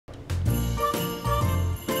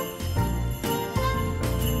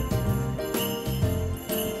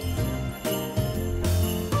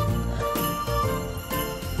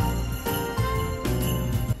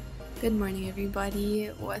Good morning, everybody.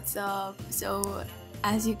 What's up? So,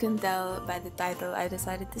 as you can tell by the title, I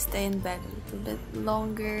decided to stay in bed a little bit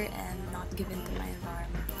longer and not give in to my alarm.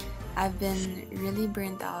 I've been really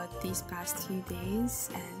burnt out these past few days,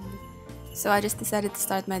 and so I just decided to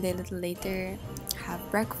start my day a little later, have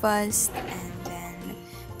breakfast, and then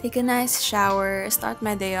take a nice shower, start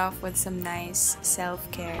my day off with some nice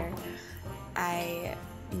self-care. I,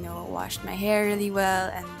 washed my hair really well,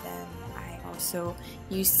 and then also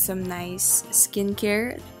used some nice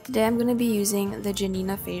skincare. Today I'm going to be using the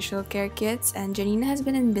Jenina facial care kits, and Jenina has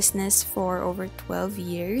been in business for over 12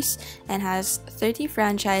 years and has 30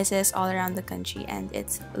 franchises all around the country, and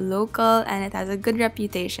it's local and it has a good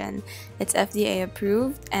reputation. It's FDA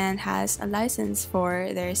approved and has a license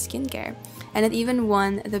for their skincare, and it even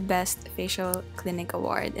won the Best Facial Clinic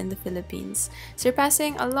Award in the Philippines,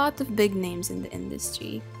 surpassing a lot of big names in the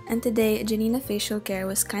industry. And today, Jenina Facial Care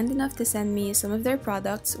was kind enough to send me some of their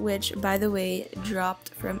products, which, by the way, dropped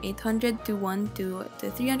from 800 to 12 to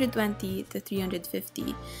 320 to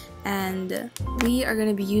 350. And we are going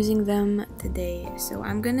to be using them today. So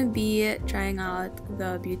I'm going to be trying out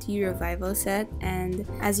the Beauty Revival set. And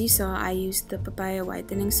as you saw, I used the papaya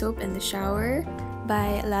whitening soap in the shower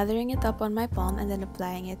by lathering it up on my palm and then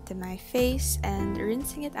applying it to my face and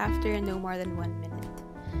rinsing it after no more than 1 minute.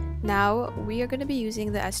 Now, we are going to be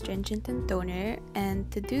using the astringent and toner, and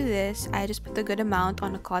to do this, I just put a good amount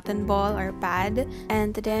on a cotton ball or pad,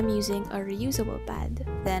 and today I'm using a reusable pad.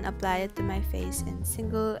 Then apply it to my face in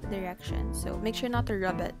single direction, so make sure not to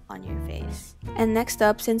rub it on your face. And next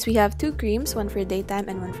up, since we have two creams, one for daytime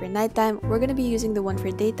and one for nighttime, we're going to be using the one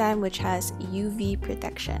for daytime, which has UV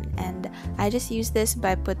protection. And I just use this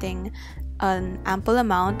by putting an ample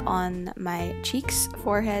amount on my cheeks,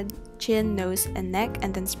 forehead, chin, nose, and neck,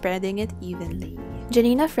 and then spreading it evenly.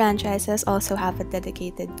 Jenina franchises also have a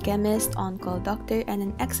dedicated chemist, on-call doctor, and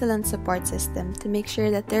an excellent support system to make sure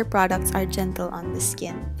that their products are gentle on the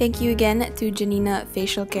skin. Thank you again to Jenina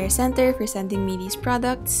Facial Care Center for sending me these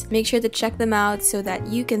products. Make sure to check them out so that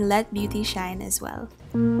you can let beauty shine as well.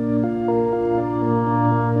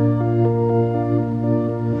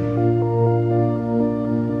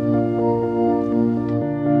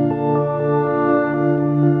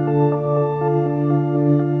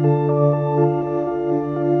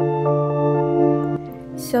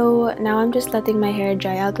 So now I'm just letting my hair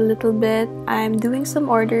dry out a little bit. I'm doing some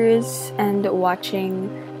orders and watching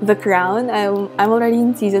The Crown. I'm already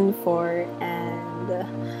in season 4, and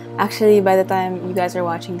actually by the time you guys are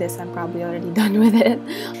watching this, I'm probably already done with it.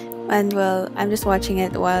 And well, I'm just watching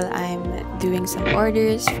it while I'm doing some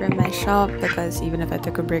orders from my shop, because even if I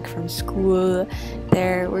took a break from school,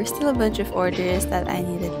 there were still a bunch of orders that I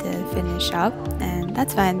needed to finish up, and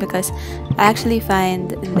that's fine because I actually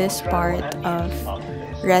find this part of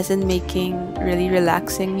resin making really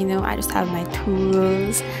relaxing. I just have my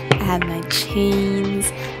tools, I have my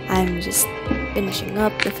chains, I'm just finishing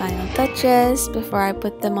up the final touches before I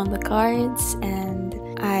put them on the cards, and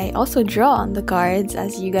I also draw on the cards,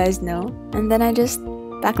 as you guys know, and then I just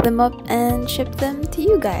pack them up and ship them to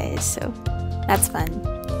you guys, so that's fun.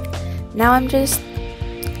 Now I'm just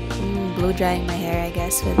blow drying my hair, I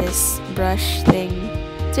guess, with this brush thing.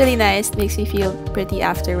 It's really nice, makes me feel pretty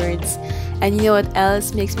afterwards. And you know what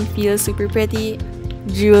else makes me feel super pretty?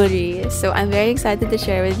 Jewelry. So I'm very excited to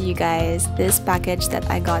share with you guys this package that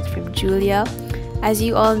I got from JEULIA. As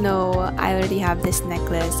you all know, I already have this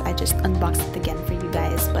necklace. I just unboxed it again for you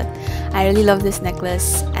guys, but I really love this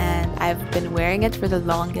necklace and I've been wearing it for the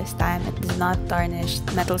longest time. It is not tarnished.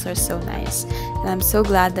 The metals are so nice. And I'm so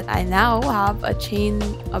glad that I now have a chain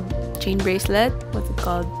bracelet. What's it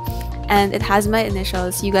called? And it has my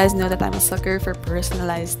initials. You guys know that I'm a sucker for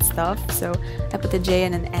personalized stuff, so I put a J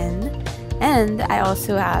and an N. And I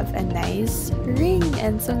also have a nice ring,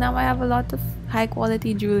 and so now I have a lot of high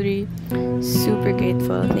quality jewelry. Super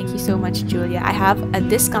grateful. Thank you so much, JEULIA. I have a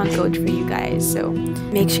discount code for you guys, so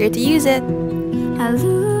make sure to use it. I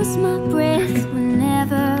lose my breath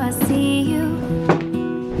whenever I see you.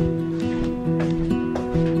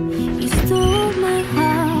 You stole my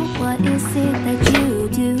heart. What is it that you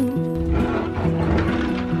do?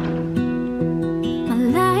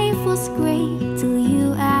 Was great till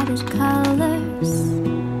you added colors.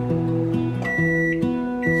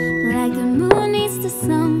 Like the moon needs the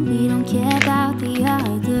sun, we don't care about the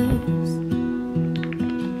others.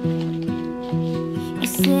 You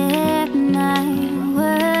set my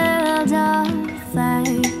world on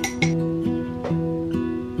fire.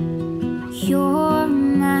 You're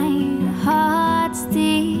my heart's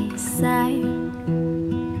desire.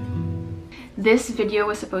 This video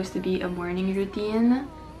was supposed to be a morning routine,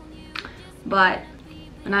 but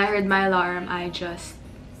when I heard my alarm, I just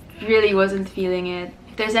really wasn't feeling it.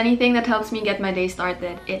 If there's anything that helps me get my day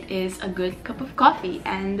started, it is a good cup of coffee.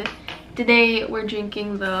 And today we're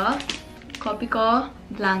drinking the Kopi Ko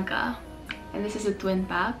Blanca. And this is a twin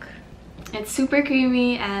pack. It's super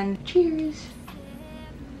creamy and cheers!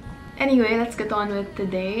 Anyway, let's get on with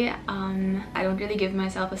today. I don't really give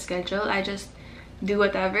myself a schedule. I just do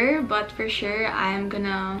whatever, but for sure I'm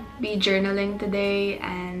gonna be journaling today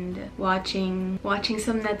and watching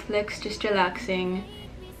some Netflix, just relaxing,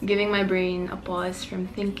 giving my brain a pause from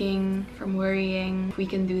thinking, from worrying, if we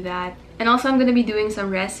can do that. And also I'm gonna be doing some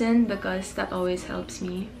resin because that always helps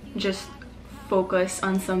me just focus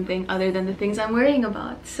on something other than the things I'm worrying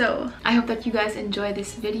about. So I hope that you guys enjoy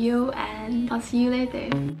this video and I'll see you later.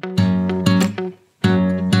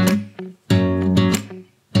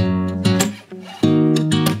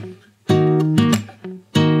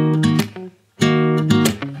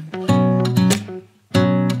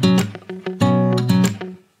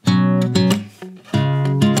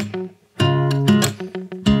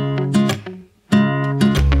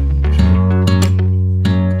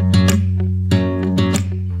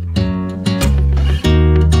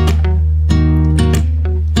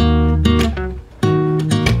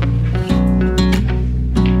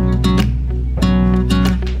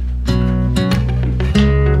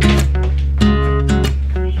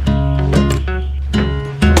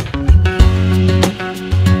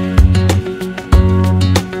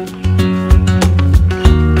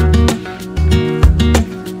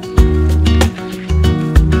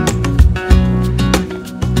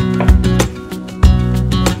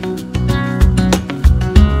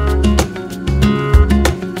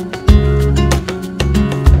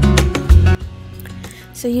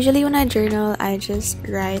 So usually when I journal, I just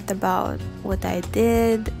write about what I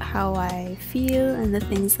did, how I feel, and the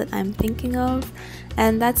things that I'm thinking of.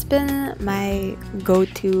 And that's been my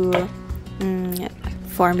go-to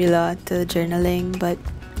formula to journaling. But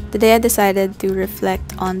today I decided to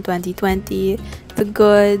reflect on 2020, the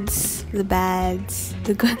goods, the bads,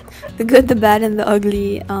 the good, the bad, and the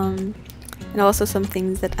ugly, and also some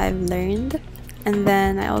things that I've learned. And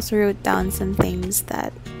then I also wrote down some things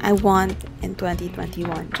that I want in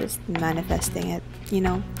 2021, just manifesting it, you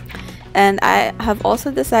know. And I have also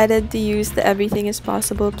decided to use the Everything is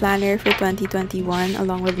Possible planner for 2021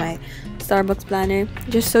 along with my Starbucks planner.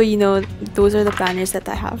 Just so you know, those are the planners that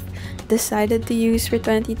I have decided to use for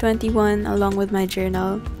 2021 along with my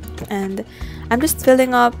journal. And I'm just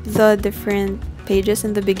filling up the different pages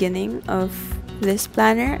in the beginning of this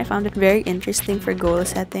planner. I found it very interesting for goal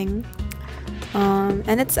setting.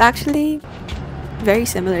 And it's actually very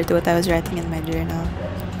similar to what I was writing in my journal.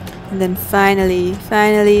 And then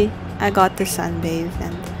finally, I got to sunbathe.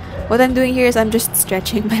 And what I'm doing here is I'm just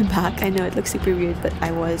stretching my back. I know it looks super weird, but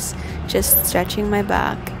I was just stretching my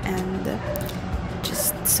back and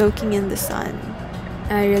just soaking in the sun.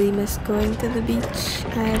 I really miss going to the beach.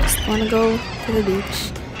 I just want to go to the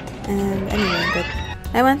beach. And anyway, but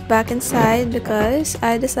I went back inside because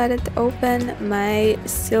I decided to open my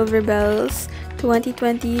Silver Bells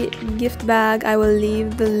 2020 gift bag. I will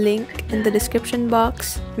leave the link in the description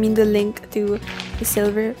box. I mean the link to the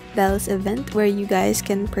Silver Bells event where you guys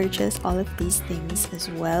can purchase all of these things as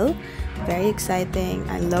well. Very exciting.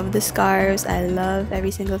 I love the scarves. I love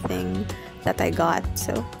every single thing that I got.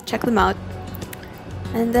 So check them out.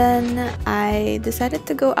 And then I decided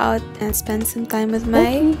to go out and spend some time with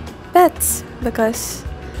my pets because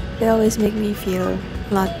they always make me feel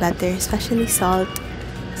a lot better, especially Salt.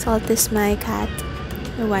 Salt is my cat,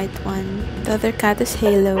 the white one. The other cat is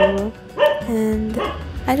Halo, and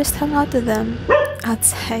I just hung out with them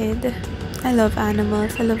outside. I love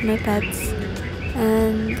animals, I love my pets,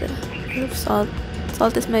 and I love Salt.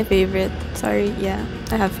 Salt is my favorite. Sorry, yeah,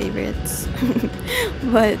 I have favorites.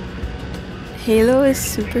 But Halo is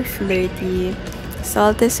super flirty,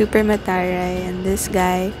 Salt is super mataray, and this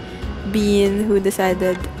guy Bean, who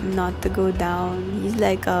decided not to go down, he's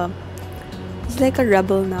like a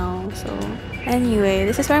rebel now. So anyway,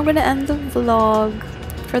 this is where I'm gonna end the vlog.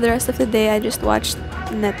 For the rest of the day, I just watched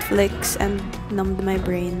Netflix and numbed my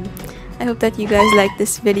brain. I hope that you guys liked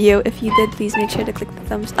this video. If you did, please make sure to click the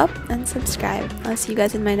thumbs up and subscribe. I'll see you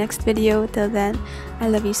guys in my next video. Till then, I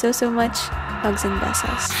love you so much. Hugs and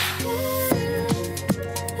besos.